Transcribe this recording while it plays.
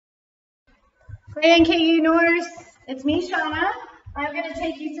Hey NKU North, it's me, Shauna. I'm going to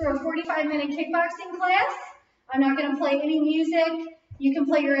take you through a 45-minute kickboxing class. I'm not going to play any music. You can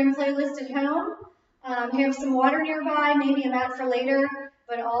play your own playlist at home. Have some water nearby, maybe a mat for later,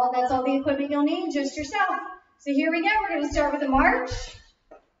 but that's all the equipment you'll need, just yourself. So here we go. We're going to start with a march.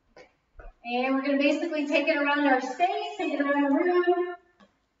 And we're going to basically take it around our space, take it around the room.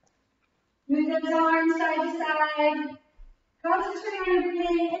 Move those arms side to side. Concentrate on your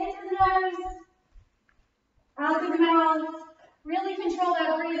breathing into the nose, out through the mouth. Really control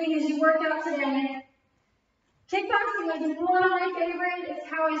that breathing as you work out today. Kickboxing is one of my favorites. It's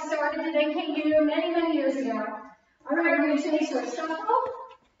how I started at NKU many years ago. All right, we're going to change to a shuffle.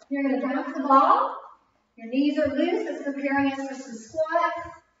 You're going to bounce the ball. Your knees are loose. It's preparing us for some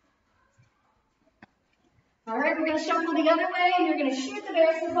squats. All right, we're going to shuffle the other way, and you're going to shoot the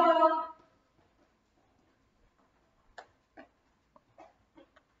basketball.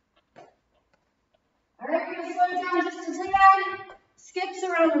 All right, we're going to slow it down just a tad. Skips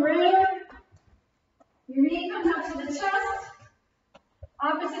around the room. Your knee comes up to the chest.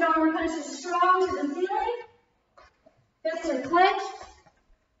 Opposite arm punches strong to the ceiling. Fists are clenched.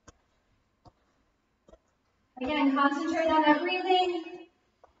 Again, concentrate on that breathing.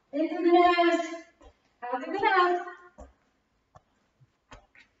 In through the nose, out through the mouth.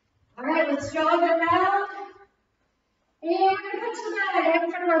 All right, let's jog around. And we're going to punch the bag right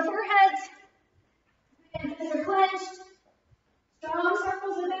in front of our foreheads. And fists are clenched. Strong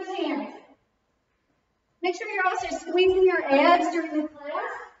circles with those hands. Make sure you're also squeezing your abs during the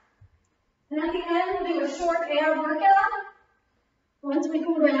class. And at the end, we'll do a short ab workout. Once we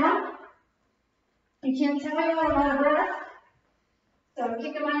cool down. You can't tell I'm out of breath. So I'm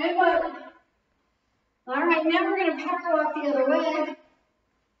kicking my own butt. All right, now we're going to power walk the other way.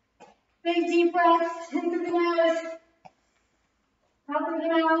 Big deep breaths in through the nose. Out through the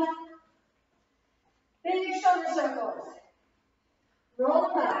mouth. Big shoulder circles. Roll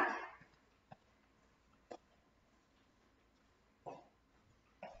them back.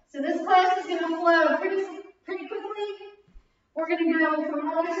 So this class is going to flow pretty quickly. We're going to go from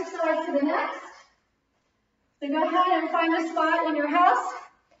one exercise to the next. So go ahead and find a spot in your house.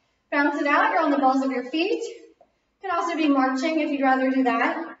 Bounce it out. You're on the balls of your feet. You can also be marching if you'd rather do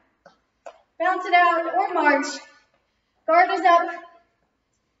that. Bounce it out or march. Guard is up.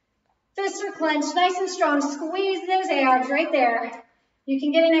 Fists are clenched, nice and strong. Squeeze those abs right there. You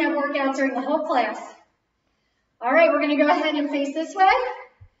can get an ab workout during the whole class. All right, we're going to go ahead and face this way.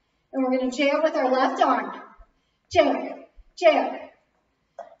 And we're going to jab with our left arm. Jab, jab.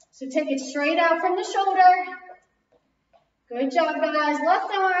 So take it straight out from the shoulder. Good job, guys.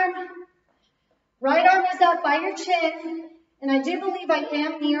 Left arm. Right arm is up by your chin. And I do believe I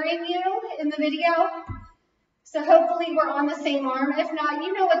am nearing you in the video. So hopefully we're on the same arm. If not,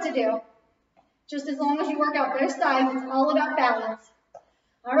 you know what to do. Just as long as you work out both sides, it's all about balance.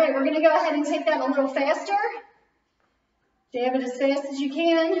 All right, we're going to go ahead and take that a little faster. Jab it as fast as you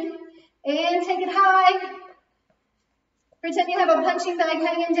can. And take it high. Pretend you have a punching bag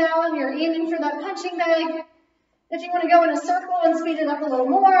hanging down. You're aiming for that punching bag. If you want to go in a circle and speed it up a little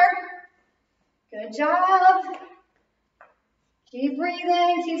more. Good job. Keep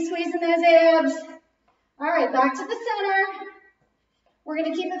breathing. Keep squeezing those abs. All right, back to the center. We're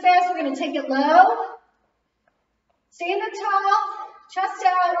going to keep it fast. We're going to take it low. Stand up tall. Chest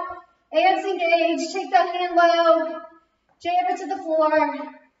out. Abs engaged. Take that hand low. Jab it to the floor.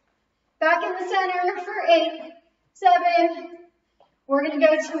 Back in the center for 8, 7. We're going to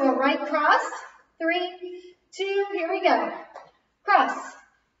go to a right cross. 3, 2. Here we go. Cross.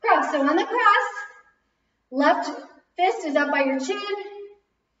 Cross. So on the cross, left fist is up by your chin.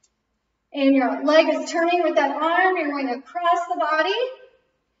 And your leg is turning with that arm. You're going across the body.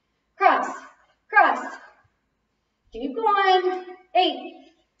 Cross, cross. Keep going. 8,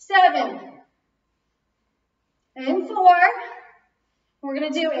 7, and 4. We're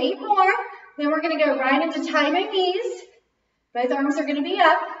going to do 8 more. Then we're going to go right into tie my knees. Both arms are going to be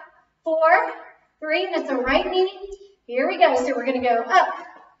up. 4, 3, and it's a right knee. Here we go. So we're going to go up,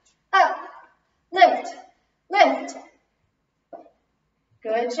 up, lift, lift.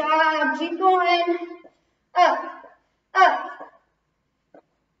 Good job. Keep going. Up, up.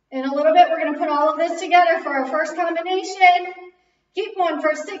 In a little bit, we're going to put all of this together for our first combination. Keep going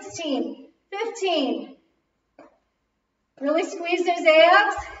for 16, 15. Really squeeze those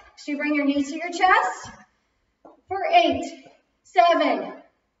abs. So you bring your knees to your chest. For 8, 7,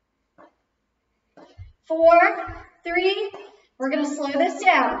 4, 3. We're going to slow this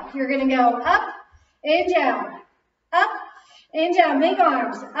down. You're going to go up and down, up and down. Big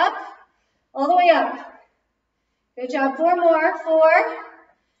arms, up, all the way up. Good job. 4 more. 4.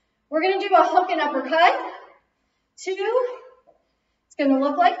 We're We're going to do a hook and uppercut. 2. It's going to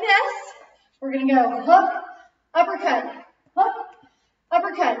look like this. We're going to go hook, uppercut, hook,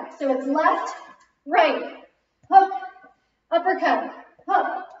 uppercut. So it's left, right, hook, uppercut, hook,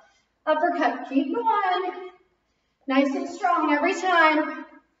 uppercut. Keep going. Nice and strong every time.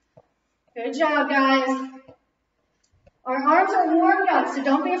 Good job, guys. Our arms are warmed up, so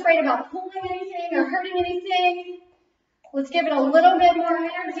don't be afraid about pulling anything or hurting anything. Let's give it a little bit more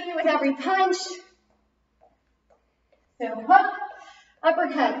energy with every punch. So hook,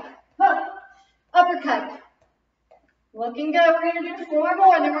 uppercut, hook, uppercut. Looking good. We're going to do 4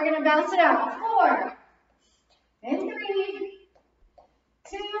 more, and then we're going to bounce it out. 4 and 3,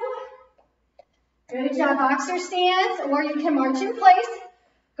 2. Good job, boxer stance, or you can march in place.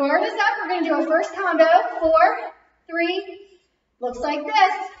 Guard is up. We're going to do a first combo. 4, 3. Looks like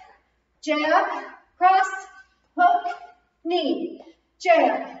this. Jab, cross, hook, knee.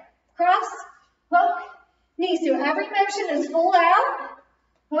 Jab, cross, hook, knee. So every motion is full out.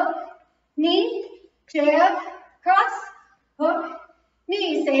 Hook, knee, jab, cross, hook,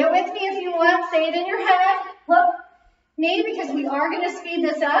 knee. Say it with me if you want. Say it in your head. Hook, knee, because we are going to speed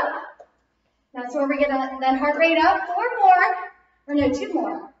this up. That's where we get that heart rate up. 4 more. Or no, 2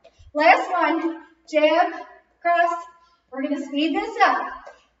 more. Last one. Jab, cross. We're going to speed this up.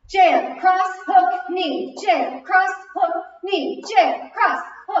 Jab, cross, hook, knee. Jab, cross, hook, knee. Jab, cross,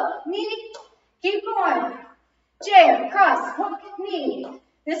 hook, knee. Keep going. Jab, cross, hook, knee.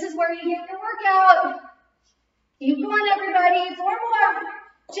 This is where you get your workout. Keep going, everybody. 4 more.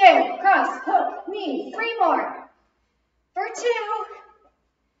 Jab, cross, hook, knee. 3 more. For 2.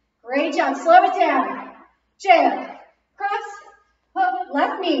 Great job. Slow it down. Jab, cross, hook,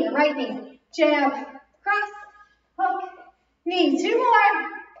 left knee, right knee. Jab, cross, hook, knee. 2 more.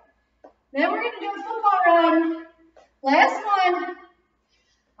 Then we're going to do a football run. Last one.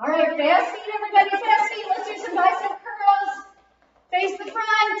 All right, fast feet, everybody. Fast feet. Let's do some bicep curls. Face the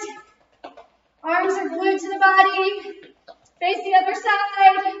front. Arms are glued to the body. Face the other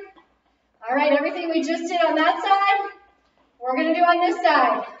side. All right, everything we just did on that side, we're going to do on this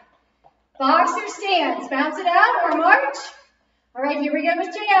side. Boxer stance. Bounce it out or march. All right, here we go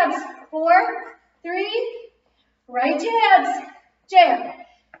with jabs. 4, 3. Right jabs. Jab.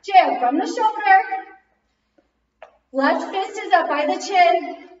 Jab from the shoulder. Left fist is up by the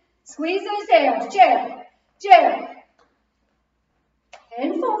chin. Squeeze those abs. Jab. Jab.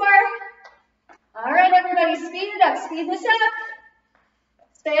 And 4. All right, everybody, speed it up. Speed this up.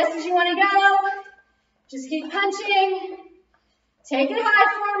 As fast as you want to go. Just keep punching. Take it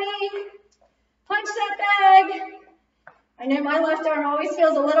high for me. Punch that bag. I know my left arm always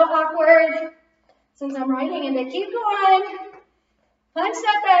feels a little awkward since I'm right-handed. Keep going. Punch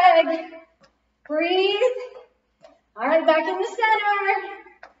that bag. Breathe. All right, back in the center.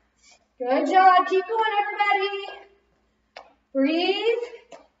 Good job. Keep going, everybody. Breathe.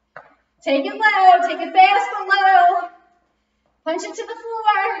 Take it low. Take it fast but low. Punch it to the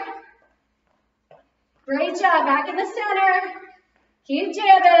floor. Great job. Back in the center. Keep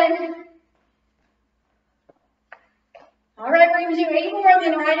jabbing. All right, we're going to do 8 more and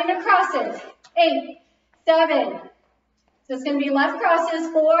then right into crosses. 8, 7. So it's going to be left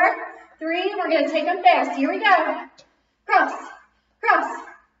crosses. 4, 3. We're going to take them fast. Here we go. Cross, cross.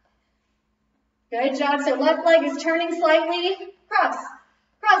 Good job. So left leg is turning slightly. Cross,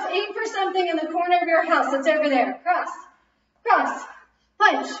 cross. Aim for something in the corner of your house that's over there. Cross, cross,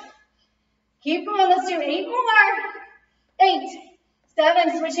 punch. Keep going. Let's do 8 more. 8,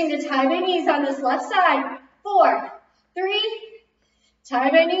 7. Switching to tie my knees on this left side. 4, 3.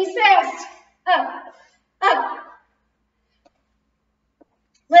 Tie my knees fast. Up, up.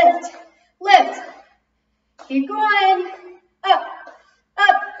 Lift, lift. Keep going. Up,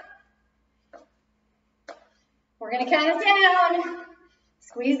 up. We're going to count it down.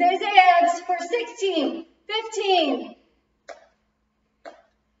 Squeeze those abs for 16, 15.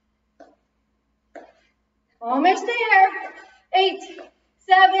 Almost there. 8,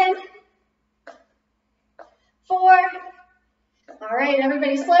 7, 4. All right,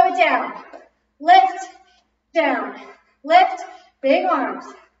 everybody slow it down. Lift, down. Lift, big arms.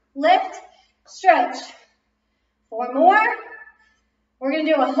 Lift, stretch. 4 more. We're going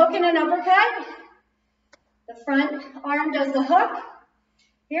to do a hook and an uppercut. The front arm does the hook.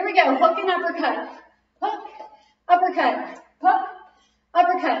 Here we go, hook and uppercut. Hook, uppercut. Hook,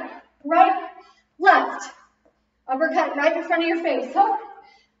 uppercut. Right, left. Uppercut right in front of your face. Hook,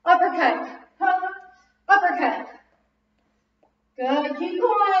 uppercut. Hook, uppercut. Good, keep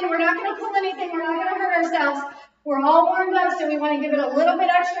going. We're not going to pull anything. We're not going to hurt ourselves. We're all warmed up, so we want to give it a little bit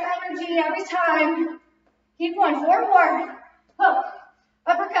extra energy every time. Keep going. 4 more. Hook,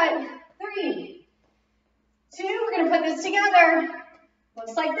 uppercut, 3, 2, we're going to put this together.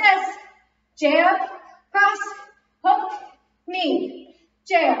 Looks like this. Jab, cross, hook, knee,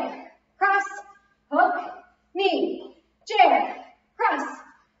 jab, cross, hook, knee, jab, cross,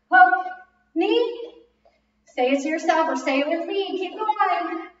 hook, knee. Say it to yourself or say it with me. Keep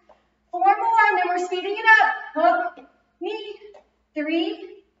going. 4 more, and then we're speeding it up. Hook, knee,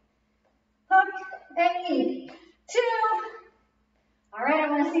 3, hook, and knee, 2. All right, I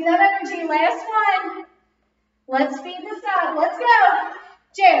want to see that energy. Last one. Let's speed this up. Let's go.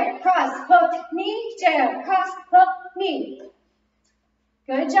 Jab, cross, hook, knee, jab, cross, hook, knee.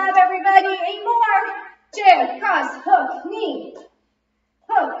 Good job, everybody. 8 more. Jab, cross, hook, knee,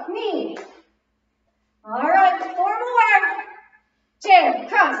 hook, knee. All right, 4 more. Jab,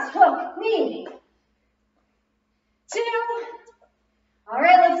 cross, hook, knee. 2. All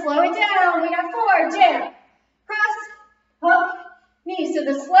right, let's slow it down. We got 4. Jab, cross, hook, knee. So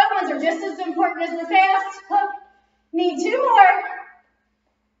the slow ones are just as important as the fast. Hook, knee. 2 more.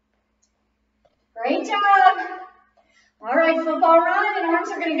 Great job. All right, football run, and arms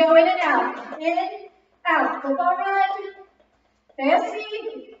are going to go in and out. In, out. Football run. Fast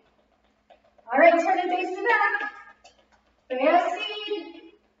speed. All right, turn it face to back. Fast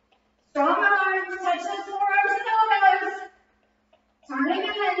speed. Strong arms. Touch those forearms and elbows. Turn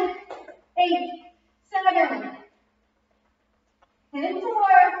again. 8, 7, and 4.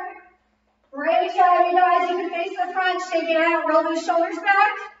 Great job, you guys. You can face the front, shake it out, roll those shoulders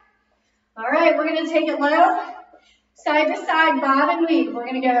back. All right, we're going to take it low, side to side, bob and weave. We're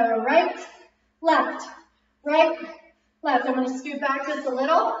going to go right, left, right, left. I'm going to scoot back just a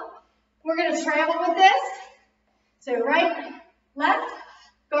little. We're going to travel with this. So right, left,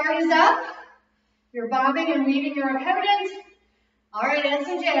 guard is up. You're bobbing and weaving your opponent. All right, and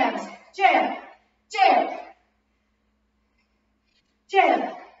some jabs. Jab, jab,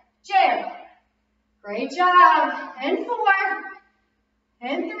 jab, jab. Great job. And 4,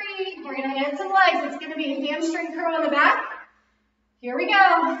 and 3. We're going to add some legs. It's going to be a hamstring curl on the back. Here we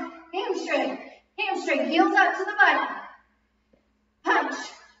go. Hamstring, hamstring, heels up to the butt. Punch,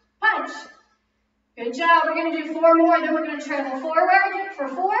 punch. Good job. We're going to do 4 more. Then we're going to travel forward for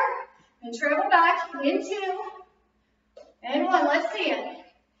 4, and travel back in 2, and 1. Let's see it.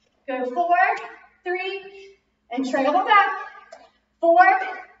 Go 4, 3, and travel back. 4,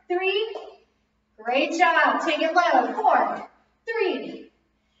 3. Great job. Take it low. 4, 3,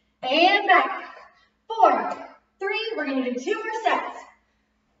 and back. 4, 3. We're going to do 2 more sets.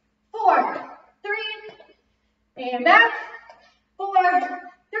 4, 3, and back. 4,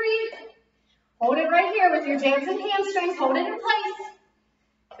 3. Hold it right here with your jabs and hamstrings. Hold it in place.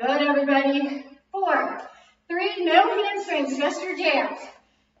 Good, everybody. 4, 3. No hamstrings, just your jabs.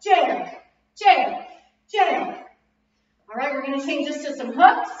 Jab, jab, jab. All right, we're going to change this to some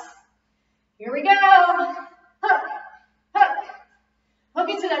hooks. Here we go. Hook, hook. Hook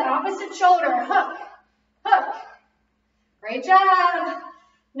it to that opposite shoulder. Hook, hook. Great job.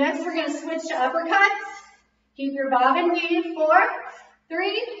 Next, we're going to switch to uppercuts. Keep your bob and weave. 4,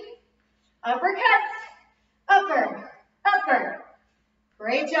 3. Uppercuts. Upper, upper.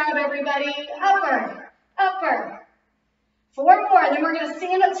 Great job, everybody. Upper, upper. 4 more. Then we're going to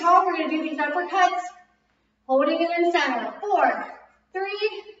stand up tall. We're going to do these uppercuts, holding it in center. 4,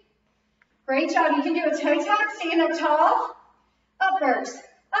 3. Great job. You can do a toe tap, stand up tall. Uppers,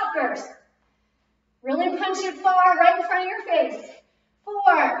 uppers. Really punch it far, right in front of your face. 4.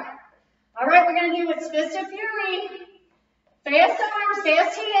 All right, we're going to do what's Fist of Fury. Fast arms,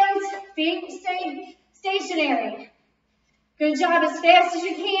 fast hands, feet stay stationary. Good job, as fast as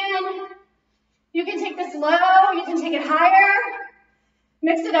you can. You can take this low, you can take it higher.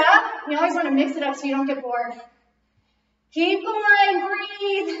 Mix it up. You always want to mix it up so you don't get bored. Keep going,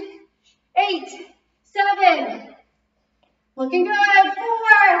 breathe. 8, 7. Looking good.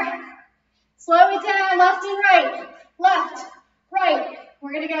 4. Slow it down, left and right. Left, right.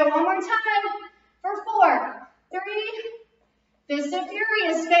 We're going to go one more time for 4, 3. Fist of Fury,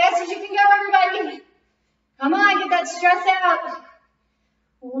 as fast as you can go, everybody. Come on, get that stress out.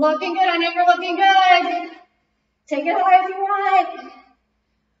 Looking good. I know you're looking good. Take it high if you want.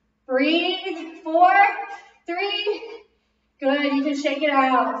 Breathe. 4, 3. Good. You can shake it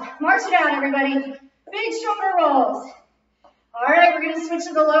out. March it out, everybody. Big shoulder rolls. All right, we're going to switch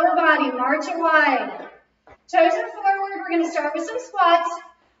to the lower body. March it wide. Toes are forward. We're going to start with some squats.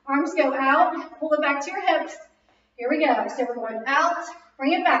 Arms go out. Pull it back to your hips. Here we go. So we're going out.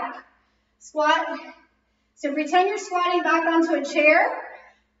 Bring it back. Squat. So pretend you're squatting back onto a chair.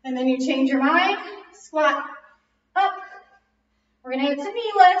 And then you change your mind. Squat. Up. We're going to hit some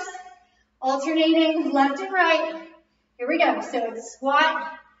knee lifts. Alternating left and right. Here we go. So it's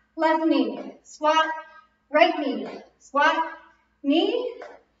squat, left knee, squat, right knee, squat, knee.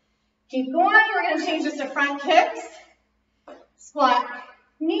 Keep going. We're going to change this to front kicks. Squat,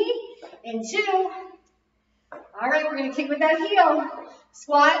 knee, and 2. All right, we're going to kick with that heel.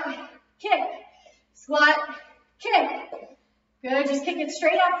 Squat, kick, squat, kick. Good, just kick it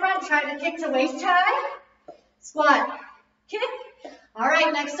straight up front. Try to kick to waist high. Squat, kick. All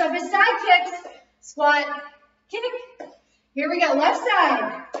right, next up is side kicks. Squat, kick. Here we go, left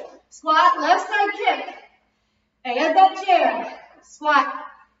side. Squat, left side kick. Add that jab. Squat,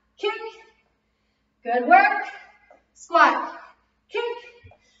 kick. Good work. Squat, kick.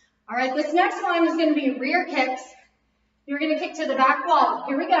 All right, this next one is going to be rear kicks. You're going to kick to the back wall.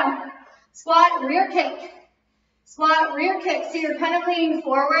 Here we go. Squat, rear kick. Squat, rear kick. So you're kind of leaning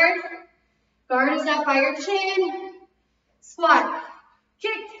forward. Guard is up by your chin. Squat,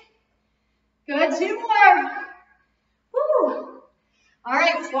 kick. Good, 2 more. Woo. All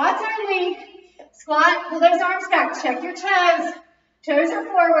right, squats only. Squat, pull those arms back. Check your toes. Toes are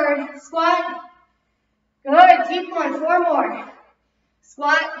forward. Squat. Good, keep going. 4 more.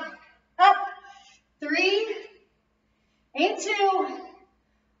 Squat, up. 3 and 2.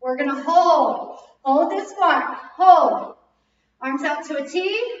 We're going to hold. Hold this squat. Hold. Arms out to a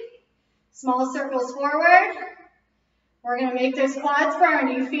T. Small circles forward. We're going to make those quads burn.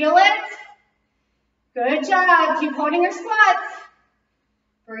 Do you feel it? Good job. Keep holding your squats.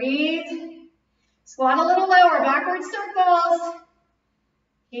 Breathe. Squat a little lower. Backward circles.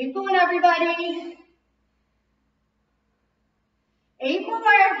 Keep going, everybody. 8 more.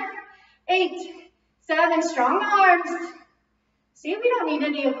 8, 7. Strong arms. See, we don't need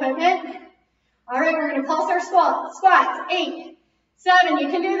any equipment. All right, we're going to pulse our squats. 8, 7. You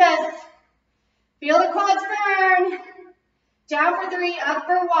can do this. Feel the quads burn. Down for 3, up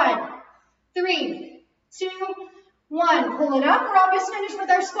for 1. 3, 2, 1. Pull it up. We're almost finished with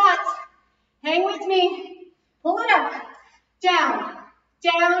our squats. Hang with me. Pull it up. Down,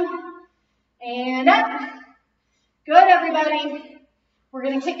 down, and up. Good, everybody. We're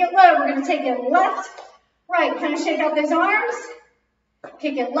going to kick it low. We're going to take it left, right. Kind of shake out those arms.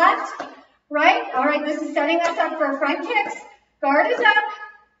 Kick it left, right. All right, this is setting us up for front kicks. Guard is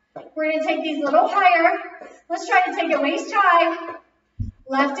up. We're going to take these a little higher. Let's try to take it waist high,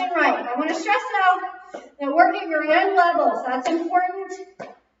 left and right. I want to stress though that working your own levels, that's important.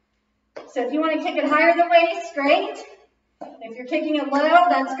 So if you want to kick it higher than waist, great. If you're kicking it low,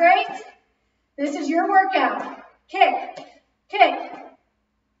 that's great. This is your workout. Kick, kick.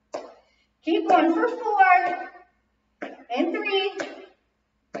 Keep going for 4 and 3,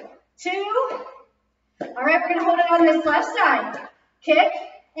 2. All right, we're going to hold it on this left side. Kick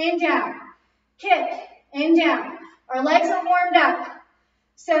and down. Kick and down. Our legs are warmed up.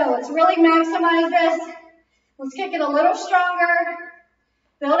 So let's really maximize this. Let's kick it a little stronger.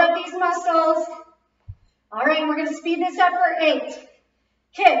 Build up these muscles. All right, we're going to speed this up for 8.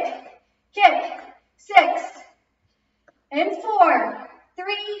 Kick, kick, 6 and 4,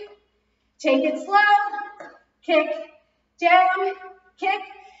 3. Take it slow. Kick, down, kick.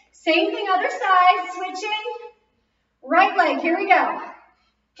 Same thing, other side, switching. Right leg, here we go.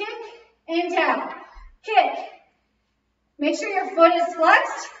 Kick and down. Kick. Make sure your foot is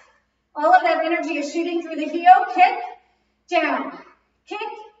flexed. All of that energy is shooting through the heel. Kick, down. Kick,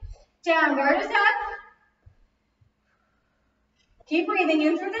 down. Guard is up. Keep breathing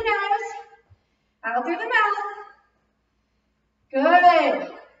in through the nose, out through the mouth.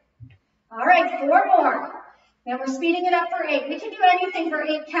 Good. All right, 4 more. Now we're speeding it up for 8. We can do anything for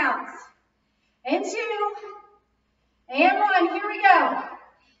 8 counts. And 2. And 1. Here we go.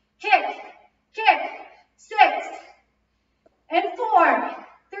 Kick, kick, 6 and 4,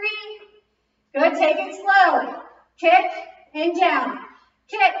 3. Good, take it slow. Kick and down.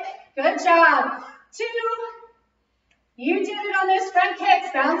 Kick, good job. 2. You did it on those front kicks.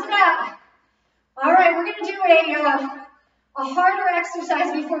 Bounce it up. All right, we're going to do a harder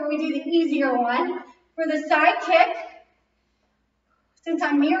exercise before we do the easier one. For the side kick, since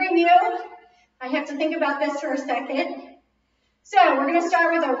I'm nearing you, I have to think about this for a second. So we're going to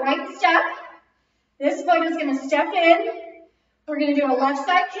start with a right step. This foot is going to step in. We're going to do a left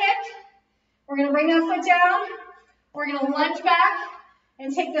side kick. We're going to bring that foot down. We're going to lunge back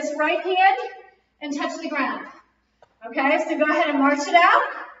and take this right hand and touch the ground. Okay, so go ahead and march it out.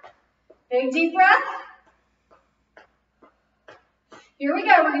 Big deep breath. Here we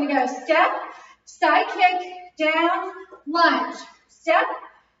go. We're going to go step, side kick, down, lunge. Step,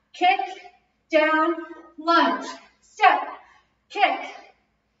 kick, down, lunge. Step, kick,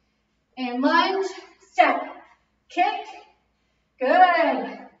 and lunge. Step, kick. Good.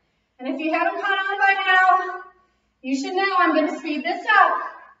 And if you haven't caught on by now, You should know I'm going to speed this up.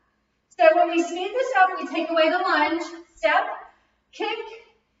 So when we speed this up, we take away the lunge, step, kick.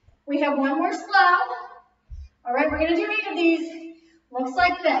 We have one more slow. All right, we're going to do 8 of these. Looks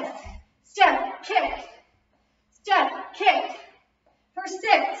like this. Step, kick, for 6.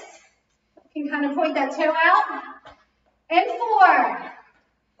 You can kind of point that toe out. And 4,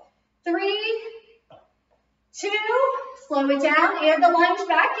 3, 2, slow it down, add the lunge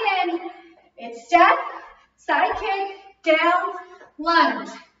back in. It's step, side kick, down, lunge.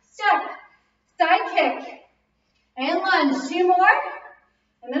 Step, side kick, and lunge. 2 more,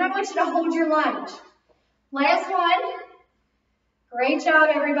 and then I want you to hold your lunge. Last one. Great job,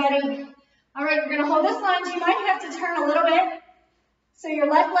 everybody. All right, we're going to hold this lunge. You might have to turn a little bit. So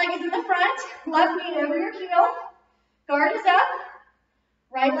your left leg is in the front, left knee over your heel. Guard is up,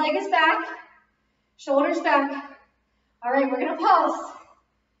 right leg is back, shoulders back. All right, we're going to pulse.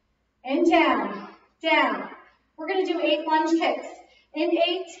 And down, down. We're going to do 8 lunge kicks. In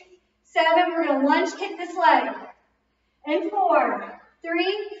 8, 7, we're going to lunge kick this leg. And 4,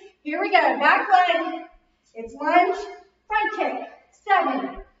 3, here we go. Back leg. It's lunge, front kick.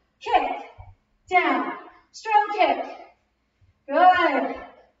 7, kick, down, strong kick. Good.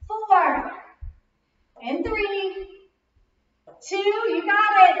 4, and 3, 2, you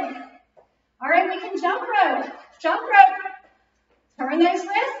got it. All right, we can jump rope. Jump rope. Turn those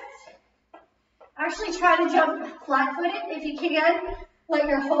wrists. Actually try to jump flat-footed if you can. Let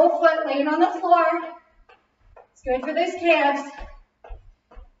your whole foot lay on the floor. It's good for those calves.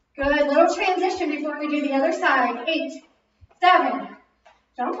 Good. Little transition before we do the other side. 8, 7,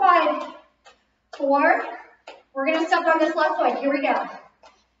 jump wide. 4, we're going to step on this left foot. Here we go.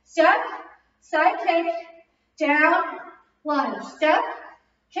 Step, side kick, down, lunge. Step,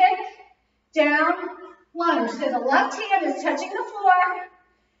 kick, down, lunge. So the left hand is touching the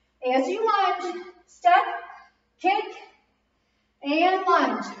floor. As you lunge, step, kick, and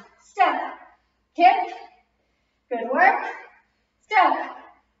lunge. Step, kick. Good work. Step,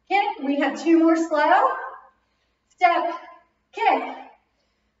 kick. We have 2 more slow. Step, kick,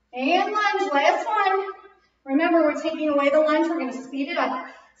 and lunge. Last one. Remember, we're taking away the lunge. We're going to speed it up.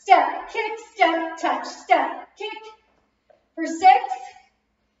 Step, kick, step, touch. Step, kick. For 6.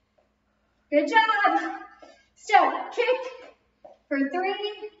 Good job. Step, kick. For 3.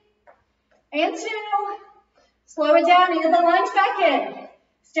 And 2. Slow it down. Into the lunge back in.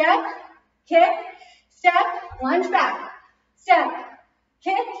 Step, kick, step, lunge back. Step,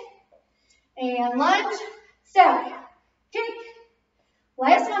 kick, and lunge. Step, kick.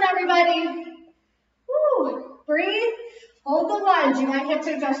 Last one, everybody. Woo. Breathe. Hold the lunge. You might have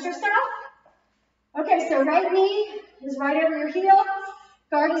to adjust yourself. Okay, so right knee is right over your heel.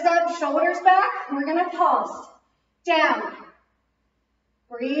 Guard is up, shoulders back. We're going to pulse. Down.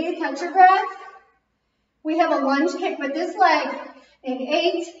 Breathe. Catch your breath. We have a lunge kick with this leg. In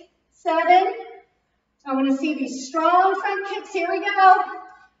 8, 7. I want to see these strong front kicks. Here we go.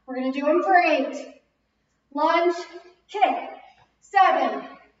 We're going to do them for 8. Lunge, kick. 7,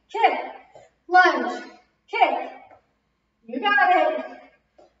 kick. Lunge, kick. You got it.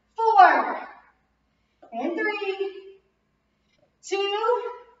 4, and 3, 2.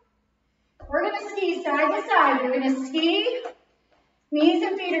 We're going to ski side to side. You're going to ski. Knees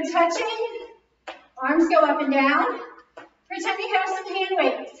and feet are touching. Arms go up and down. Pretend you have some hand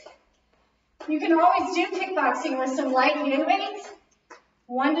weights. You can always do kickboxing with some light hand weights.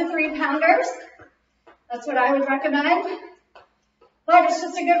 1 to 3 pounders. That's what I would recommend. But it's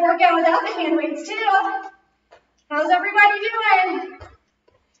just a good workout without the hand weights too. How's everybody doing?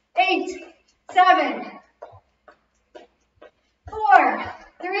 8, 7, 4,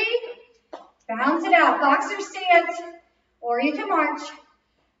 3. Bounce it out. Boxer stance. Or you can march.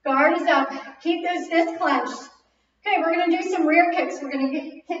 Guard is up. Keep those fists clenched. Okay, we're going to do some rear kicks. We're going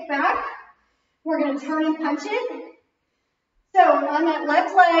to kick back. We're going to turn and punch it. So on that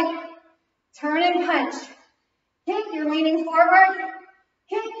left leg, turn and punch. Kick, you're leaning forward.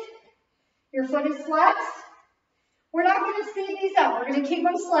 Kick, your foot is flexed. We're not going to speed these up. We're going to keep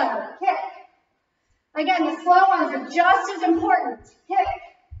them slow. Kick. Again, the slow ones are just as important. Kick.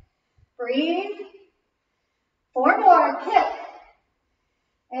 Breathe. 4 more. Kick.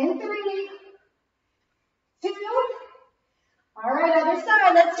 And 3, 2. All right, other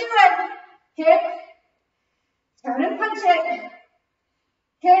side. Let's do it. Kick. Turn and punch it.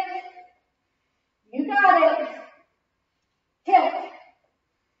 Kick. You got it. Kick.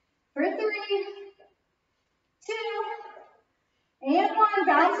 For 3, 2, and 1.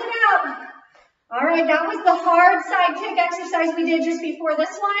 Bounce it out. All right, that was the hard side kick exercise we did just before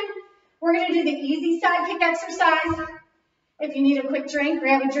this one. We're going to do the easy side kick exercise. If you need a quick drink,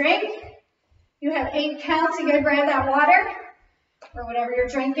 grab a drink. You have 8 counts to go grab that water or whatever your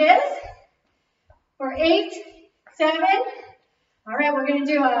drink is. For 8, 7. All right, we're going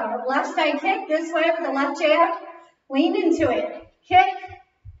to do a left side kick this way with the left jab. Lean into it. Kick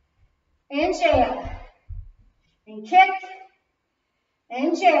and jab. And kick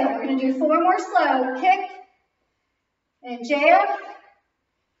and jab. We're going to do 4 more slow. Kick and jab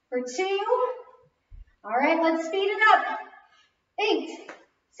for 2. All right, let's speed it up. 8,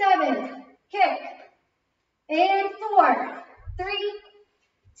 7, kick. And 4, 3.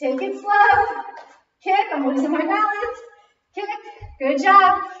 Take it slow. Kick. I'm losing my balance. Kick. Good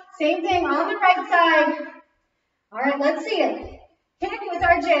job. Same thing on the right side. All right, let's see it. Kick with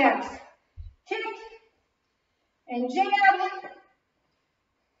our jabs. Kick and jab.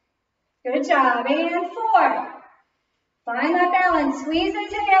 Good job. And 4. Find that balance. Squeeze the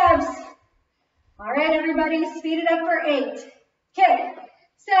jabs. All right, everybody, speed it up for 8. Kick.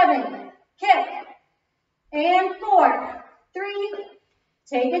 7. Kick. And 4. 3.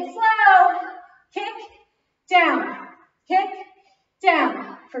 Take it slow. Kick. Down. Kick.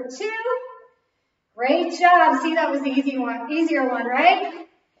 Down. For 2. Great job. See, that was the easier one, right?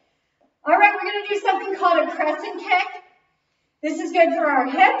 All right, we're going to do something called a crescent kick. This is good for our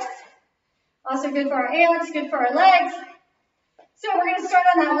hips. Also good for our abs, good for our legs. So we're going to start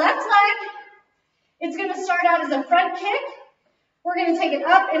on that left leg. It's going to start out as a front kick. We're going to take it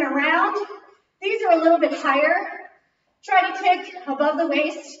up and around. These are a little bit higher. Try to kick above the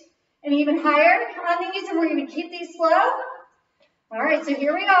waist and even higher on these, and we're going to keep these slow. All right, so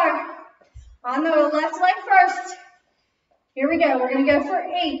here we are. On the left leg first. Here we go. We're going to go for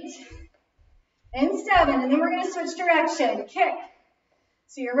 8 and 7, and then we're going to switch direction. Kick.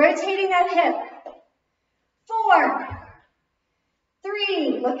 So you're rotating that hip. 4,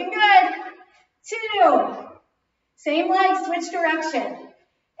 3, looking good. 2, same leg, switch direction.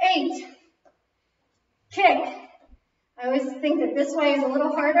 8, kick. I always think that this way is a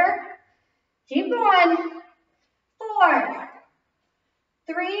little harder. Keep going. 4,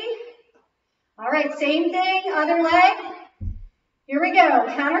 3. All right, same thing, other leg. Here we go,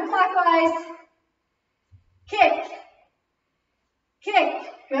 counterclockwise. Kick. Kick.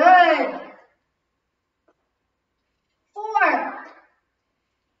 Good. 4.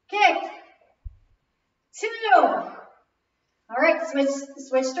 Kick. 2. All right,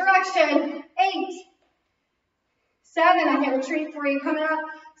 switch direction. 8. 7. I have a treat for you coming up.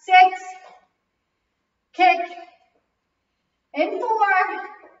 6. Kick. And 4.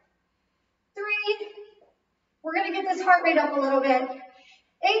 3. We're going to get this heart rate up a little bit. 8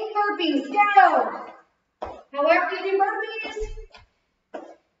 burpees. Go. However you do burpees.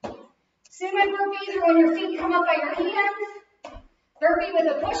 Sumo burpees are when your feet come up by your hands. Burpee with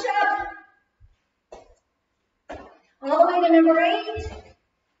a push-up. All the way to number 8.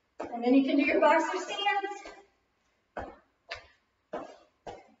 And then you can do your boxer stance.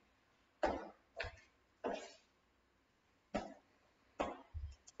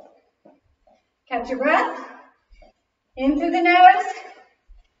 Catch your breath. In through the nose.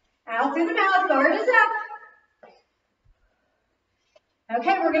 Out through the mouth. Guard is up.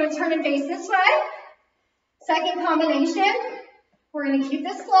 Okay, we're going to turn and face this way. Second combination. We're going to keep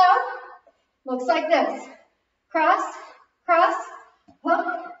this slow. Looks like this. Cross, cross, hook,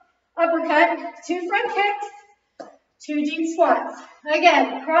 uppercut, 2 front kicks, 2 deep squats.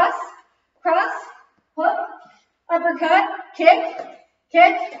 Again, cross, cross, hook, uppercut, kick,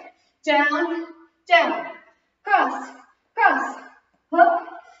 kick, down, down. Cross, cross, hook,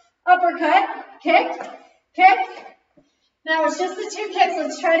 uppercut, kick, kick. Now it's just the 2 kicks.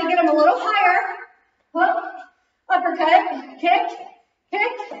 Let's try to get them a little higher. Hook, uppercut, kick,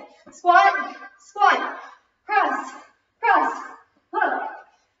 kick, squat, squat. Cross, cross, hook,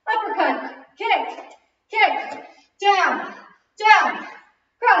 uppercut, kick, kick, down, down,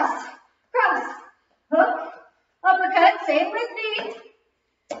 cross, cross, hook, uppercut, say it with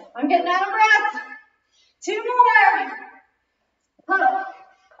me. I'm getting out of breath. 2 more. Hook,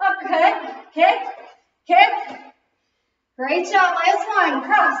 uppercut, kick, kick. Great job, last one.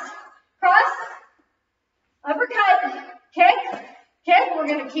 Cross, cross, uppercut, kick, kick. We're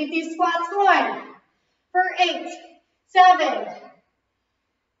going to keep these squats going. For 8, 7,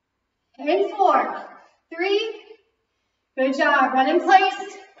 and 4, 3. Good job. Run in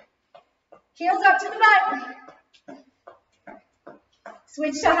place. Heels up to the butt.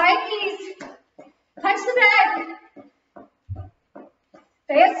 Switch to high knees. Touch the back.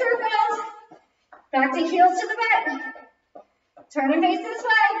 Fast circles. Back to heels to the butt. Turn and face this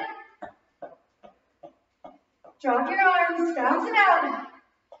way. Drop your arms. Bounce it out.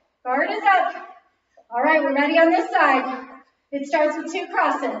 Guard is up. All right, we're ready on this side. It starts with 2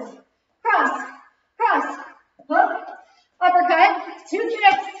 crosses. cross, cross, hook, uppercut, 2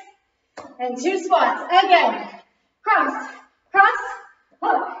 kicks, and 2 squats. Again, cross, cross,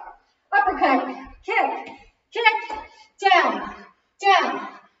 hook, uppercut, kick, kick, down, down,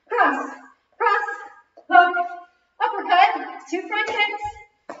 cross, cross, hook, uppercut, 2 front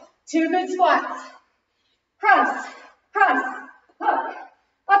kicks, 2 good squats. Cross, cross, hook,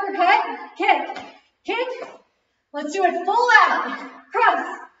 uppercut, kick, kick. Let's do it full out.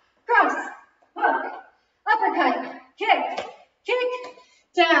 Cross, cross, hook, uppercut, kick, kick,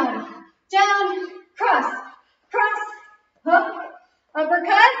 down, down, cross, cross, hook,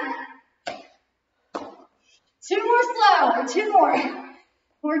 uppercut. 2 more slow, or 2 more.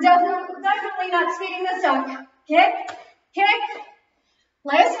 We're definitely not speeding this up. Kick, kick.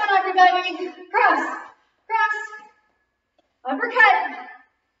 Last one, everybody. Cross, cross, uppercut.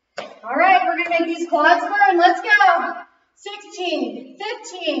 All right, we're going to make these quads burn. Let's go. 16,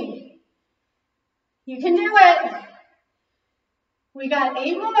 15. You can do it. We got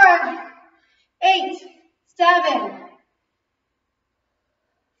 8 more. 8, 7,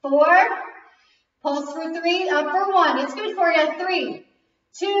 4. Pulse for 3, up for 1. It's good for you. 3,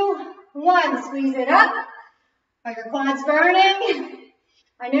 2, 1. Squeeze it up. Are your quads burning?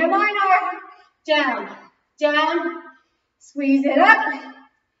 I know mine are. Down, down. Squeeze it up.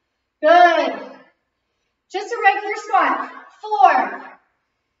 Good. Just a regular squat. 4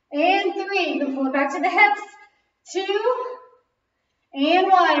 and 3. You can pull it back to the hips. 2 and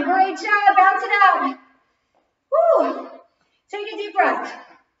 1. Great job. Bounce it out. Woo. Take a deep breath.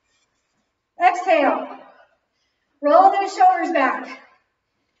 Exhale. Roll those shoulders back.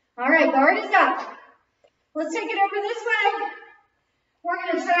 All right, guard is up. Let's take it over this way. We're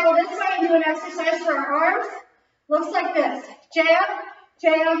going to travel this way and do an exercise for our arms. Looks like this. Jab,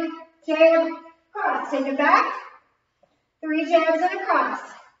 jab, jab, cross. Take it back. 3 jabs and a cross.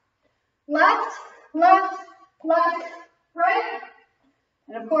 Left, left, left, right.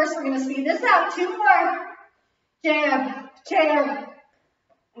 And of course, we're going to speed this up. 2 more. Jab, jab,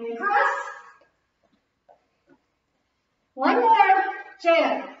 and cross. 1 more.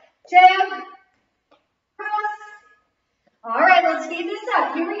 Jab, jab, cross. All right, let's speed this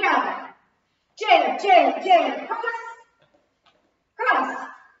up. Here we go. Jab, jab, jab, cross, cross,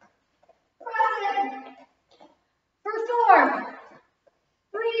 cross it. For 4,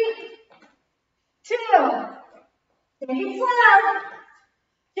 3, 2. Take it slow.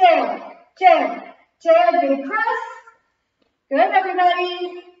 Jab, jab, jab, big cross. Good,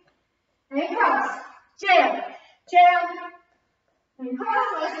 everybody. And cross. Jab, jab, and cross.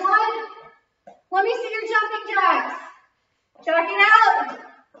 Last one. Let me see your jumping jacks. Jack it out.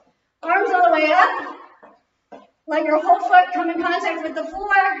 Arms all the way up. Let your whole foot come in contact with the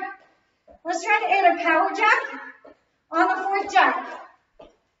floor. Let's try to add a power jack on the 4th jack.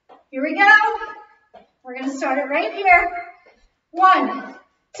 Here we go. We're going to start it right here. 1,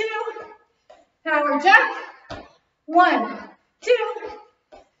 2. Power jack. 1, 2.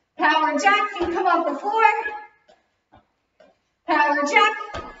 Power jack. Feet come off the floor. Power jack.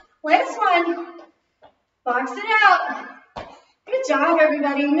 Last one. Box it out. Good job,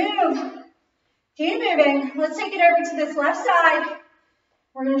 everybody. Move. Keep moving. Let's take it over to this left side.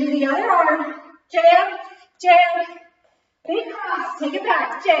 We're going to do the other arm. Jab, jab, big cross. Take it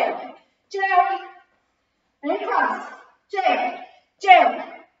back. Jab, jab, and cross. Jab, jab,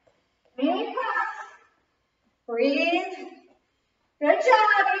 and cross. Breathe. Good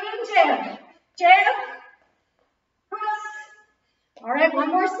job. And jab, jab, cross. All right, one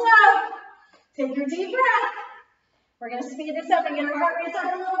more slow. Take your deep breath. We're going to speed this up and get our heart rate up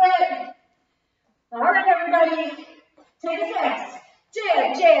a little bit. All right, everybody. Take it fast.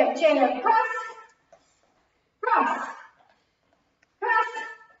 Jab, jab, jab, cross, cross, cross,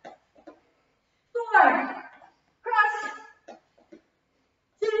 4, cross,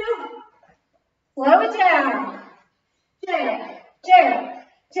 2, slow it down. Jab, jab,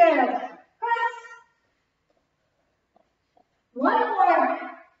 jab, cross. 1 more.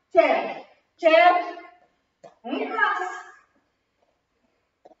 Jab, jab, and cross.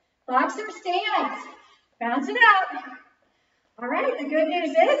 Boxer stance. Bounce it out. All right, the good news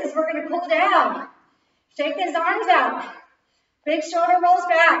is we're going to cool down. Shake those arms out. Big shoulder rolls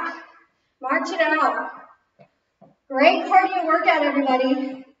back. March it out. Great cardio workout,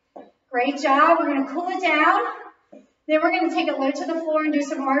 everybody. Great job. We're going to cool it down. Then we're going to take it low to the floor and do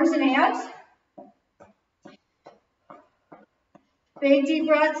some arms and hands. Big deep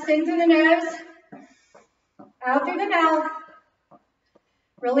breaths in through the nose, out through the mouth.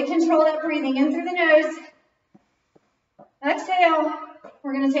 Really control that breathing in through the nose. Exhale.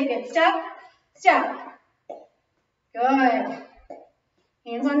 We're going to take it step, step. Good.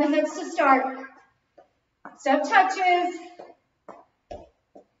 Hands on the hips to start. Step touches.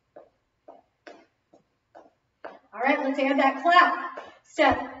 All right, let's add that clap.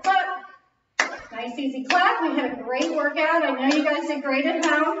 Step, clap. Nice, easy clap. We had a great workout. I know you guys did great at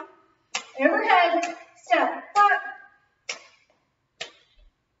home. Overhead, step, clap.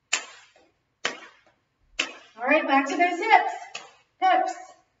 All right, back to those hips. Hips.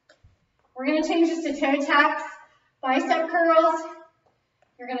 We're going to change this to toe taps, bicep curls.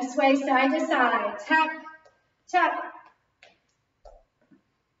 You're going to sway side to side. Tap, tap.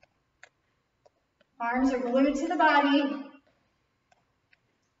 Arms are glued to the body.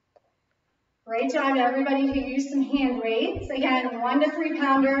 Great job to everybody who used some hand weights. Again, 1 to 3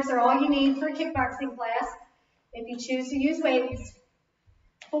 pounders are all you need for a kickboxing class if you choose to use weights.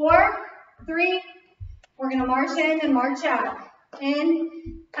 4, 3, we're going to march in and march out. In,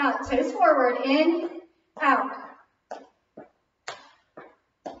 out, toes forward, in, out.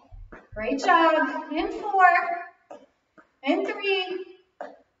 Great job. In 4, in 3,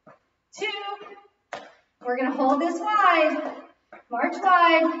 2, we're going to hold this wide, march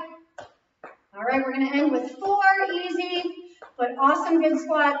wide. All right, we're going to end with 4 easy but awesome good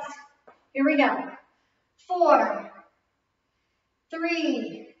squats. Here we go. 4,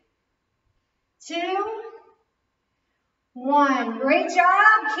 3, 2, 1. Great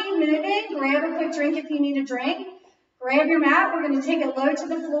job. Keep moving. Grab a quick drink if you need a drink. Grab your mat. We're going to take it low to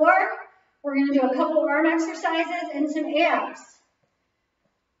the floor. We're going to do a couple arm exercises and some abs.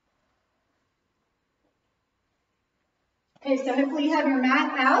 Okay, so hopefully you have your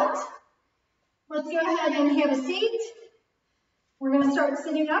mat out. Let's go ahead and have a seat. We're going to start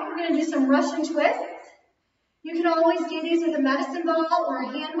sitting up. We're going to do some Russian twists. You can always do these with a medicine ball or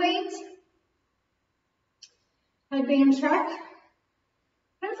a hand weight. Headband check.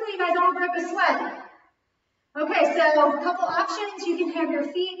 Hopefully you guys all broke a sweat. Okay, so a couple options. You can have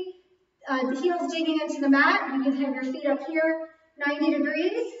your feet, the heels digging into the mat. You can have your feet up here 90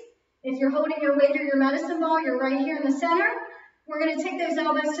 degrees. If you're holding your weight or your medicine ball, you're right here in the center. We're going to take those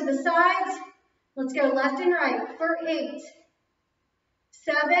elbows to the sides. Let's go left and right for 8,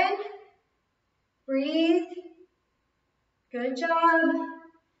 7, breathe, good job,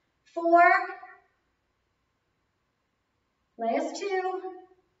 4, last 2,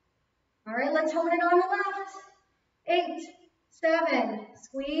 all right, let's hold it on the left, 8, 7,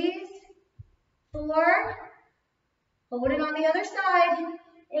 squeeze, 4, hold it on the other side,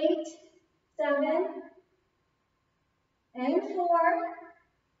 8, 7, and 4.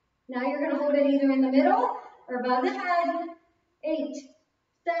 Now you're going to hold it either in the middle or above the head. 8,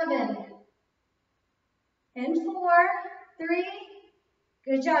 7, and 4, 3.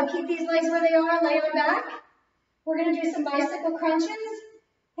 Good job. Keep these legs where they are. Lay them back. We're going to do some bicycle crunches.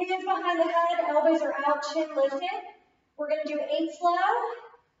 Hands behind the head. Elbows are out. Chin lifted. We're going to do 8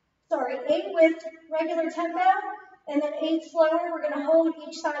 with regular tempo. And then 8 slower. We're going to hold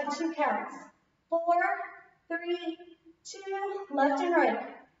each side 2 counts. 4, 3, 2, left and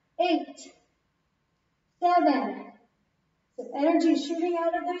right. 8, 7, so energy shooting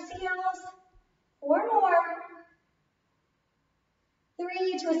out of those heels. 4 more.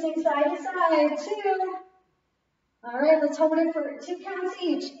 3, twisting side to side. 2. All right, let's hold it for 2 counts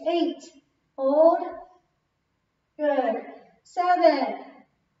each. 8, hold. Good. 7,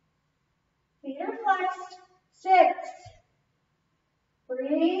 feet are flexed. 6,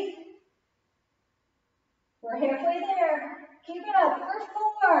 breathe. We're halfway there. Keep it up for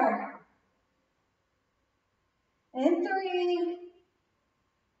 4, and 3,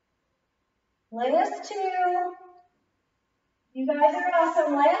 last 2, you guys are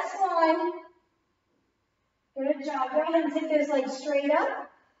awesome, last 1, good job, go ahead and take those legs straight up,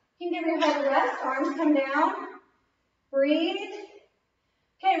 you can give your head a rest, arms come down, breathe,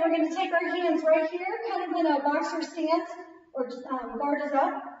 okay, we're going to take our hands right here, kind of in a boxer stance, or just guard us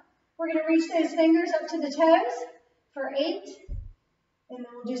up, we're going to reach those fingers up to the toes, for 8, and then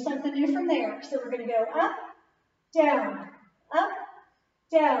we'll do something new from there. So we're going to go up, down,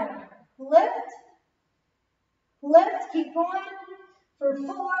 lift, lift, keep going, for 4,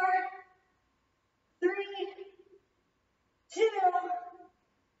 3, 2,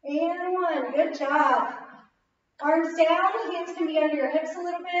 and 1. Good job. Arms down, hands can be under your hips a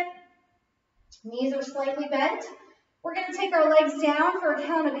little bit. Knees are slightly bent. We're going to take our legs down for a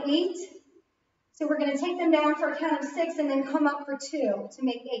count of 8. So we're going to take them down for a count of 6 and then come up for 2 to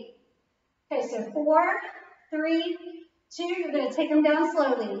make 8. Okay, so 4, 3, 2, you're going to take them down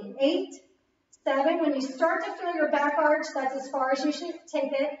slowly. 8, 7, when you start to feel your back arch, that's as far as you should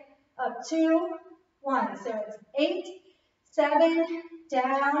take it. Up 2, 1. So it's 8, 7,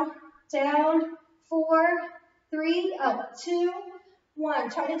 down, 4, 3, up 2, 1.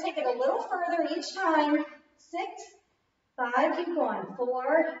 Try to take it a little further each time. 6, 5, keep going.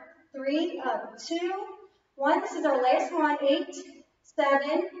 4, 3, up. 2, 1. This is our last one. 8,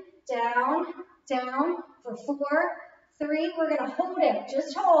 7, down, down. For 4, 3, we're going to hold it.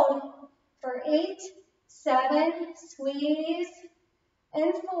 Just hold. For 8, 7, squeeze.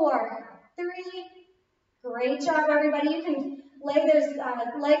 And 4, 3. Great job, everybody. You can lay those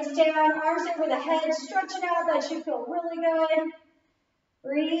legs down, arms over the head, stretch it out. That should feel really good.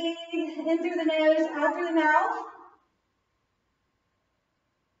 Breathe in through the nose, out through the mouth.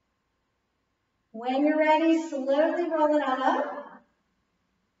 When you're ready, slowly roll it on up.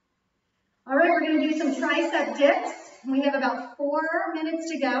 All right, we're going to do some tricep dips. We have about 4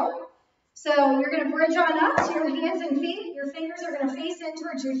 minutes to go. So you're going to bridge on up to your hands and feet. Your fingers are going to face in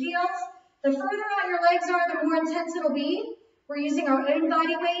towards your heels. The further out your legs are, the more intense it'll be. We're using our own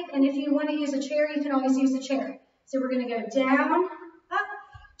body weight, and if you want to use a chair, you can always use a chair. So we're going to go down, up.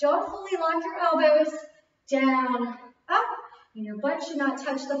 Don't fully lock your elbows. Down, up. And your butt should not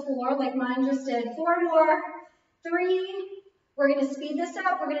touch the floor like mine just did. 4 more. 3. We're going to speed this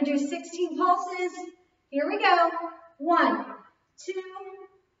up. We're going to do 16 pulses. Here we go. 1, 2.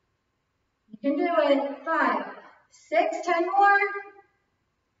 You can do it. 5, 6, 10 more.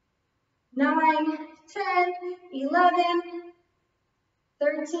 9, 10, 11,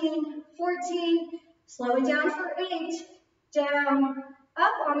 13, 14. Slow it down for 8. Down,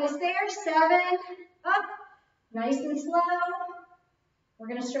 up, almost there. 7, up. Nice and slow. We're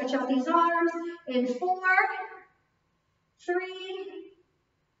going to stretch out these arms. In 4, 3,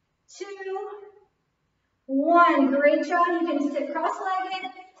 2, 1. Great job. You can sit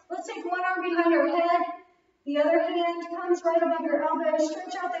cross-legged. Let's take one arm behind our head. The other hand comes right above your elbow.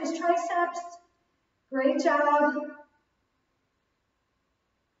 Stretch out those triceps. Great job.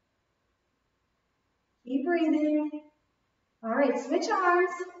 Keep breathing. All right, switch arms.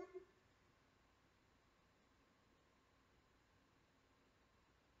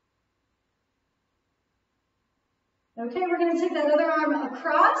 Okay, we're going to take that other arm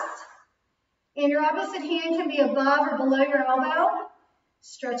across. And your opposite hand can be above or below your elbow.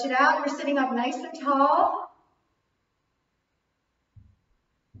 Stretch it out. You're sitting up nice and tall.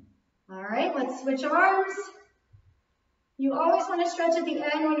 All right, let's switch arms. You always want to stretch at the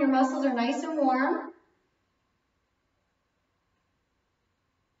end when your muscles are nice and warm.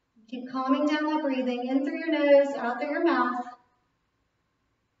 Keep calming down that breathing, in through your nose, out through your mouth.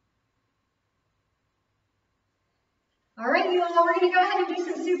 All right, you all, we're going to go ahead and do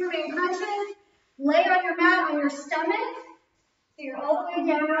some Superman crunches. Lay on your mat on your stomach. So you're all the way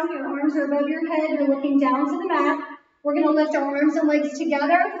down, your arms are above your head, you're looking down to the mat. We're going to lift our arms and legs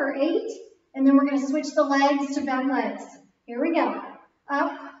together for 8, and then we're going to switch the legs to bent legs. Here we go.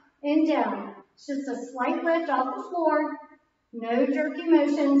 Up and down. It's just a slight lift off the floor. No jerky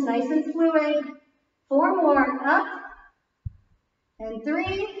motions, nice and fluid. 4 more. Up. And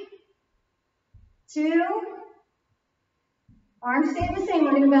 3, 2. Arms stay the same.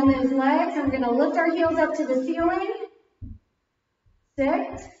 We're going to bend those legs, and we're going to lift our heels up to the ceiling.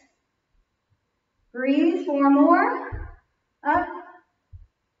 6. Breathe. 4 more. Up.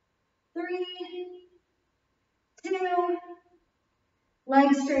 3, 2.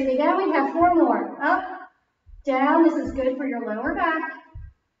 Legs straight again. We have 4 more. Up, down. This is good for your lower back.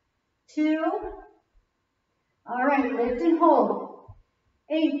 2. All right, lift and hold.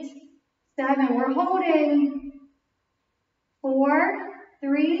 8, 7. We're holding. 4,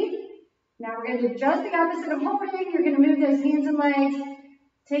 3. Now we're going to do just the opposite of holding. You're going to move those hands and legs.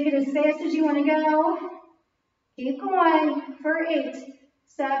 Take it as fast as you want to go. Keep going for 8,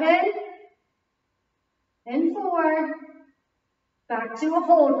 7, and 4. Back to a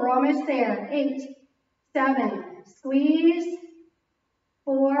hold. We're almost there. 8, 7. Squeeze.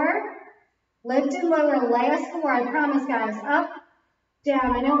 4. Lift and lower. Last 4. I promise, guys. Up,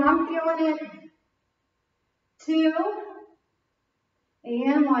 down. I know I'm feeling it. 2.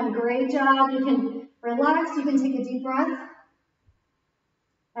 And 1. Great job. You can relax. You can take a deep breath.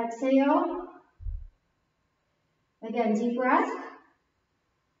 Exhale. Again, deep breath.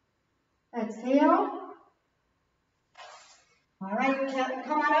 Exhale. All right,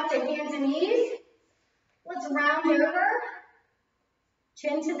 come on up to hands and knees. Let's round over.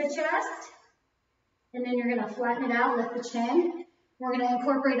 Chin to the chest. And then you're going to flatten it out, lift the chin. We're going to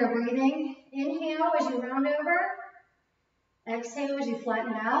incorporate our breathing. Inhale as you round over. Exhale as you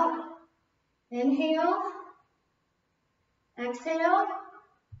flatten it out. Inhale. Exhale.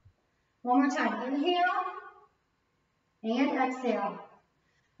 One more time. Inhale. And exhale.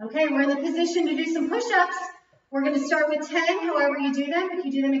 Okay, we're in the position to do some push-ups. We're going to start with 10, however you do them. If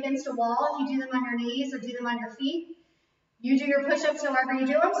you do them against a wall, if you do them on your knees or do them on your feet, You do your push-ups however you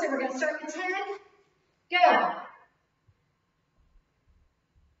do them. So we're going to start with 10. Go.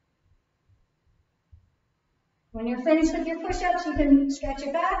 When you're finished with your push-ups, you can stretch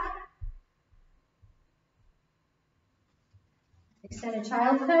it back. Extended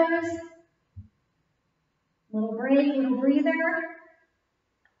child's pose. Little break, little breather.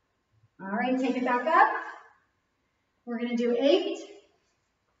 All right, take it back up. We're going to do 8.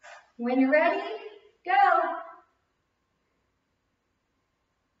 When you're ready, go.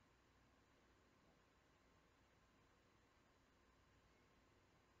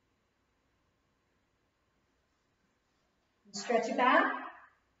 Stretch it back.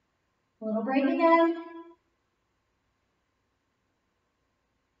 Little break again.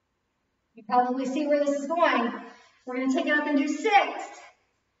 You probably see where this is going. We're going to take it up and do 6.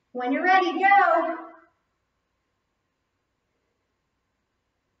 When you're ready, go.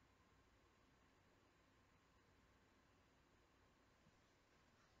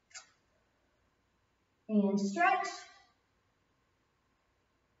 And stretch.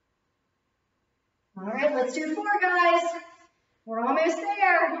 All right, let's do 4, guys. We're almost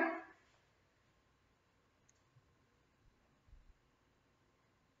there.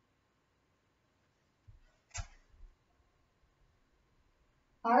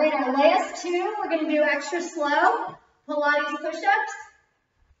 All right, our last 2, we're going to do extra slow Pilates push-ups.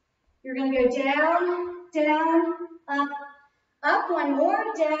 You're going to go down, down, up, up. One more,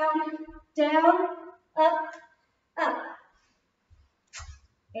 down, down, up, up.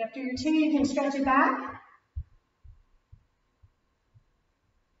 After your 2, you can stretch it back.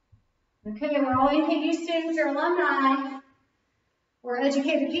 Okay, we're all NKU students or alumni. We're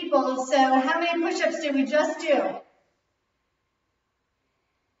educated people, so how many push-ups did we just do?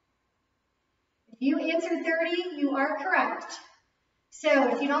 If you answered 30, you are correct. So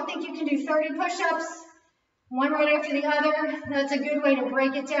if you don't think you can do 30 push-ups, one right after the other, that's a good way to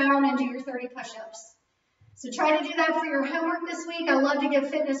break it down and do your 30 push-ups. So try to do that for your homework this week. I love to give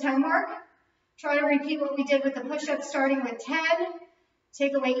fitness homework. Try to repeat what we did with the push-ups starting with 10.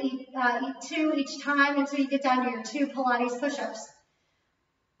 Take away 2 each time until you get down to your 2 Pilates push-ups.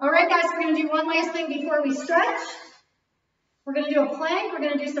 All right, guys, we're going to do one last thing before we stretch. We're going to do a plank. We're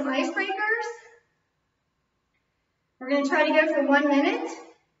going to do some icebreakers. We're going to try to go for 1 minute.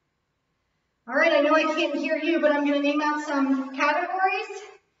 All right, I know I can't hear you, but I'm going to name out some categories.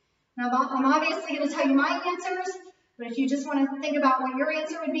 Now, I'm obviously going to tell you my answers, but if you just want to think about what your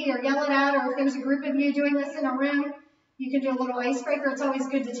answer would be or yell it out, or if there's a group of you doing this in a room, you can do a little icebreaker. It's always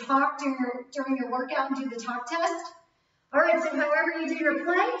good to talk during your workout and do the talk test. All right, so however you do your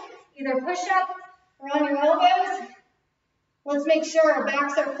plank, either push up or on your elbows, let's make sure our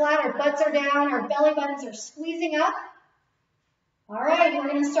backs are flat, our butts are down, our belly buttons are squeezing up. All right, we're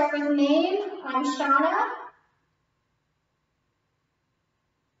going to start with name. I'm Shauna.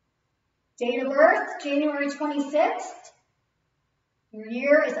 Date of birth, January 26th. Your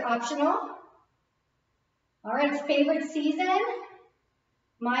year is optional. All right, favorite season.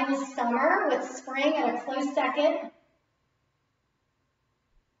 Mine is summer with spring at a close second.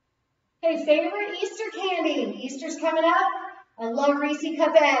 Okay, favorite Easter candy. Easter's coming up. I love Reese's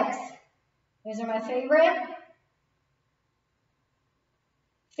Cup eggs. Those are my favorite.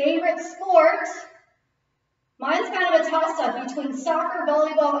 Favorite sport. Mine's kind of a toss-up between soccer,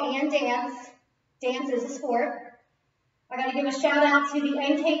 volleyball, and dance. Dance is a sport. I got to give a shout out to the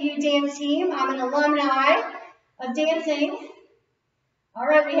NKU dance team. I'm an alumni of dancing. All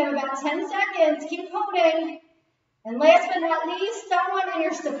right, we have about 10 seconds. Keep holding. And last but not least, someone in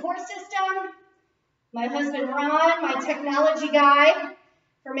your support system. My husband Ron, my technology guy,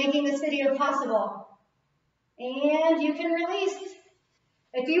 for making this video possible. And you can release.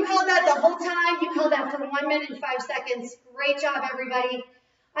 If you held that the whole time, you held that for 1 minute and 5 seconds. Great job, everybody.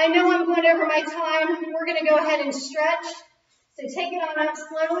 I know I'm going over my time. We're going to go ahead and stretch. So take it on up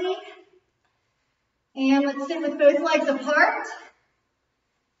slowly. And let's sit with both legs apart.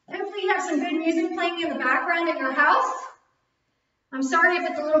 Hopefully you have some good music playing in the background at your house. I'm sorry if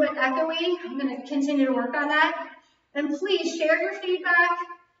it's a little bit echoey. I'm going to continue to work on that. And please share your feedback.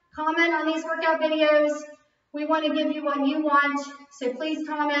 Comment on these workout videos. We want to give you what you want. So please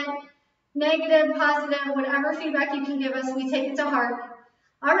comment. Negative, positive, whatever feedback you can give us, we take it to heart.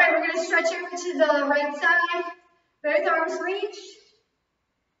 All right, we're going to stretch over to the right side. Both arms reach.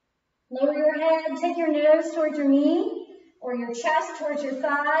 Lower your head. Take your nose towards your knee or your chest towards your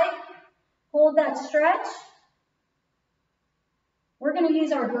thigh. Hold that stretch. We're going to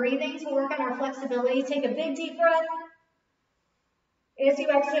use our breathing to work on our flexibility. Take a big deep breath. As you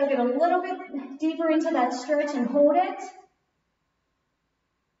exhale, get a little bit deeper into that stretch and hold it.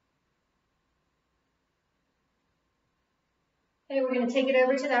 Okay, we're going to take it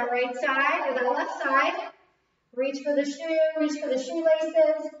over to that right side or that left side. Reach for the shoe, reach for the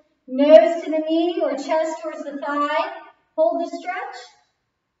shoelaces. Nose to the knee or chest towards the thigh. Hold the stretch.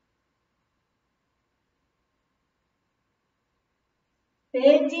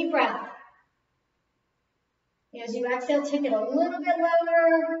 Big deep breath. As you exhale, take it a little bit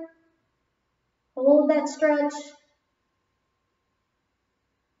lower. Hold that stretch.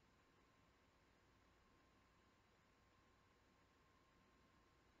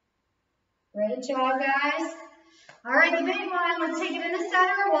 Great job, guys. All right, the big one. Let's take it in the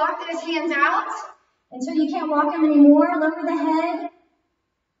center. Walk those hands out until you can't walk them anymore. Lower the head.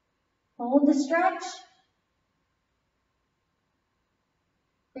 Hold the stretch.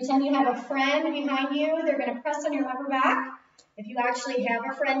 Pretend you have a friend behind you. They're going to press on your upper back. If you actually have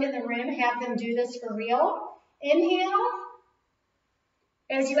a friend in the room, have them do this for real. Inhale.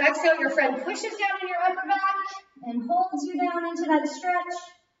 As you exhale, your friend pushes down in your upper back and holds you down into that stretch.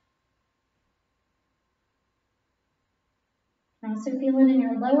 Also feel it in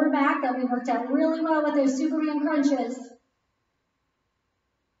your lower back that we worked out really well with those Superman crunches.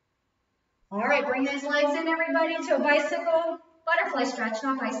 All right, bring those legs in, everybody, to a bicycle, butterfly stretch,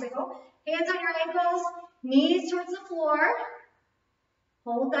 not bicycle. Hands on your ankles, knees towards the floor.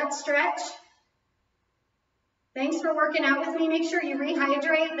 Hold that stretch. Thanks for working out with me. Make sure you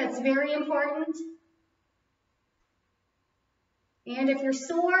rehydrate. That's very important. And if you're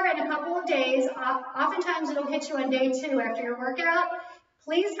sore in a couple of days, oftentimes it'll hit you on day 2 after your workout.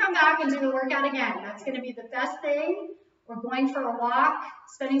 Please come back and do the workout again. That's going to be the best thing. We're going for a walk,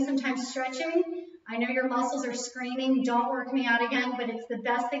 spending some time stretching. I know your muscles are screaming, don't work me out again, but it's the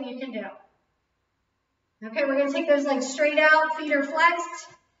best thing you can do. Okay, we're going to take those legs straight out, feet are flexed,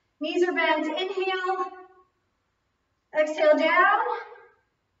 knees are bent. Inhale, exhale down.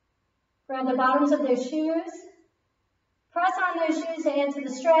 Grab the bottoms of those shoes. Press on those shoes to add to the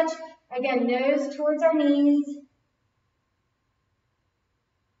stretch. Again, nose towards our knees.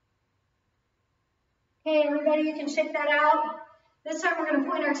 Okay, everybody, you can shake that out. This time we're going to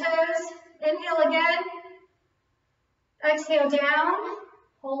point our toes. Inhale again. Exhale down.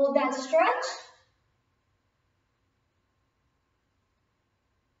 Hold that stretch.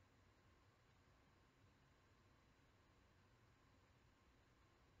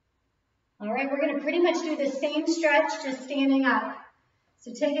 All right, we're going to pretty much do the same stretch, just standing up.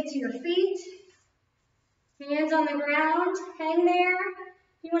 So take it to your feet. Hands on the ground. Hang there.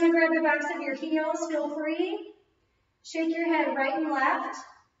 If you want to grab the backs of your heels, feel free. Shake your head right and left.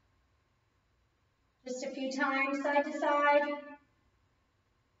 Just a few times, side to side.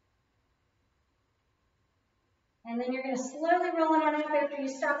 And then you're going to slowly roll it on up after you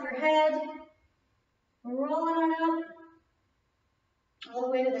stop your head. Roll it on up. All the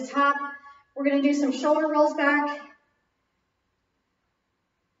way to the top. We're going to do some shoulder rolls back.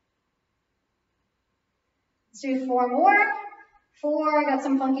 Let's do 4 more. 4, I got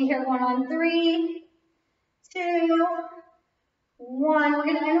some funky hair going on. 3, 2, 1. We're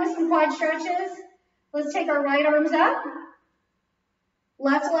going to end with some quad stretches. Let's take our right arms up.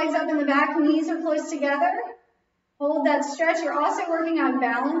 Left legs up in the back, knees are close together. Hold that stretch. You're also working on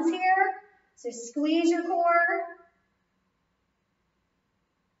balance here. So squeeze your core.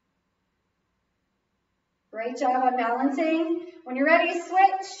 Great job on balancing. When you're ready,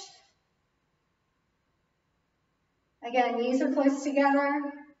 switch. Again, knees are close together.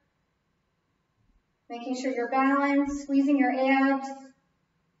 Making sure you're balanced, squeezing your abs.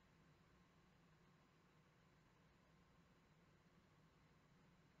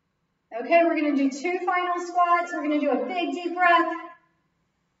 Okay, we're going to do 2 final squats. We're going to do a big deep breath.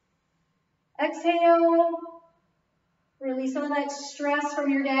 Exhale. Release all that stress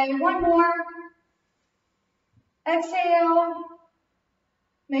from your day. 1 more. Exhale.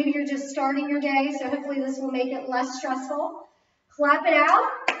 Maybe you're just starting your day, so hopefully this will make it less stressful. Clap it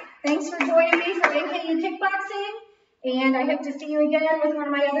out. Thanks for joining me for NKU Kickboxing, and I hope to see you again with one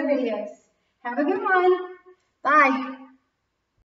of my other videos. Have a good one. Bye.